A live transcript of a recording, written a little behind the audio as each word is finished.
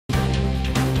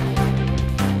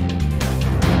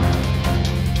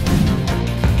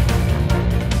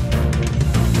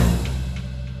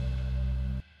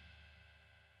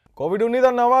कोविड-19 ਦਾ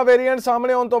ਨਵਾਂ ਵੇਰੀਐਂਟ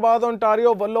ਸਾਹਮਣੇ ਆਉਣ ਤੋਂ ਬਾਅਦ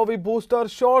ਓਨਟਾਰੀਓ ਵੱਲੋਂ ਵੀ ਬੂਸਟਰ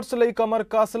ਸ਼ਾਟਸ ਲਈ ਕਮਰ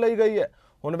ਕੱਸ ਲਈ ਗਈ ਹੈ।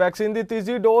 ਹੁਣ ਵੈਕਸੀਨ ਦੀ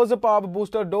ਤੀਜੀ ਡੋਜ਼ ਭਾਵ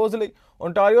ਬੂਸਟਰ ਡੋਜ਼ ਲਈ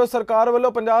ਓਨਟਾਰੀਓ ਸਰਕਾਰ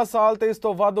ਵੱਲੋਂ 50 ਸਾਲ ਤੇ ਇਸ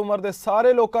ਤੋਂ ਵੱਧ ਉਮਰ ਦੇ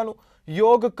ਸਾਰੇ ਲੋਕਾਂ ਨੂੰ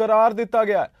ਯੋਗ ਕਰਾਰ ਦਿੱਤਾ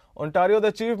ਗਿਆ ਹੈ। ਓਨਟਾਰੀਓ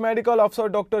ਦੇ ਚੀਫ ਮੈਡੀਕਲ ਅਫਸਰ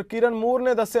ਡਾਕਟਰ ਕਿਰਨ ਮੂਰ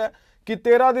ਨੇ ਦੱਸਿਆ ਕਿ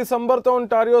 13 ਦਸੰਬਰ ਤੋਂ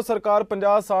ਓਨਟਾਰੀਓ ਸਰਕਾਰ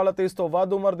 50 ਸਾਲ ਅਤੇ ਇਸ ਤੋਂ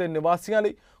ਵੱਧ ਉਮਰ ਦੇ ਨਿਵਾਸੀਆਂ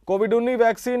ਲਈ ਕੋਵਿਡ-19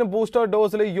 ਵੈਕਸੀਨ ਬੂਸਟਰ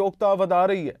ਡੋਜ਼ ਲਈ ਯੋਗਤਾ ਵਧਾ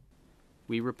ਰਹੀ ਹੈ।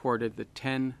 We reported the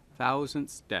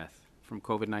 10,000th death from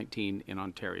COVID-19 in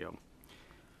Ontario.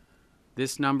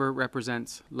 This number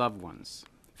represents loved ones,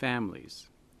 families,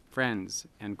 friends,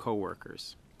 and co-workers.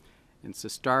 It's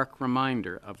a stark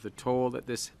reminder of the toll that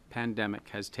this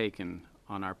pandemic has taken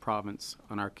on our province,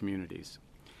 on our communities.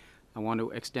 I want to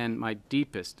extend my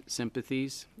deepest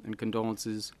sympathies and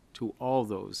condolences to all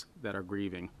those that are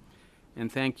grieving.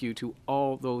 And thank you to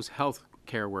all those health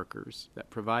care workers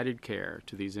that provided care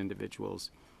to these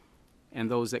individuals and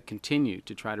those that continue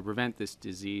to try to prevent this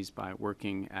disease by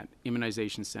working at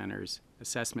immunization centers,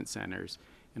 assessment centers,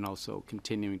 and also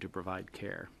continuing to provide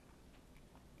care.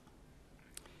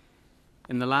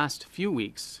 In the last few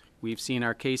weeks, we've seen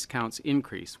our case counts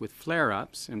increase with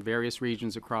flare-ups in various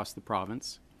regions across the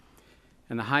province,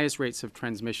 and the highest rates of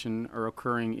transmission are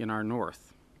occurring in our north.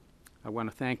 I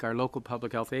want to thank our local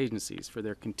public health agencies for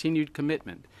their continued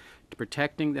commitment to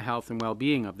protecting the health and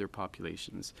well-being of their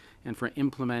populations and for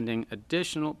implementing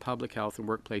additional public health and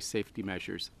workplace safety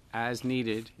measures as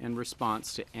needed in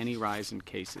response to any rise in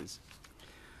cases.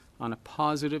 On a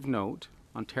positive note,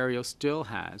 Ontario still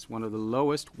has one of the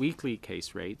lowest weekly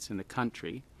case rates in the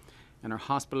country, and our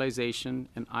hospitalization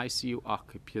and ICU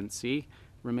occupancy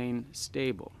remain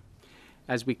stable.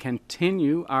 As we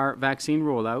continue our vaccine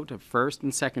rollout of first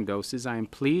and second doses, I am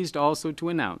pleased also to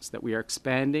announce that we are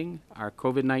expanding our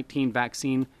COVID-19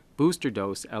 vaccine booster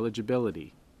dose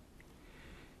eligibility.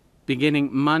 Beginning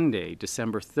Monday,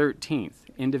 December 13th,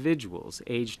 individuals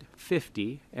aged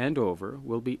 50 and over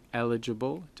will be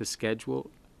eligible to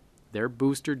schedule their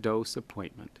booster dose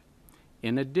appointment.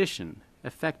 In addition,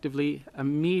 effectively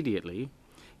immediately,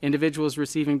 individuals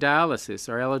receiving dialysis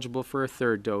are eligible for a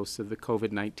third dose of the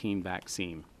COVID-19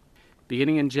 vaccine.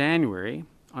 Beginning in January,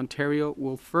 Ontario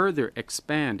will further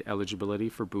expand eligibility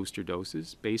for booster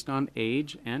doses based on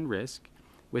age and risk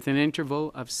with an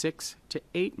interval of 6 to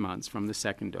 8 months from the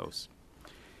second dose.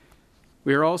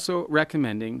 We are also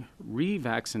recommending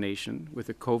revaccination with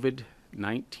a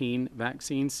COVID-19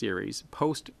 vaccine series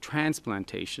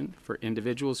post-transplantation for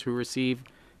individuals who receive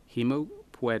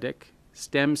hematopoietic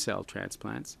stem cell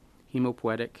transplants,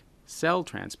 hematopoietic cell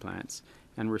transplants,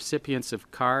 and recipients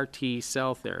of CAR T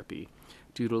cell therapy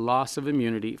due to loss of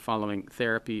immunity following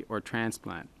therapy or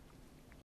transplant.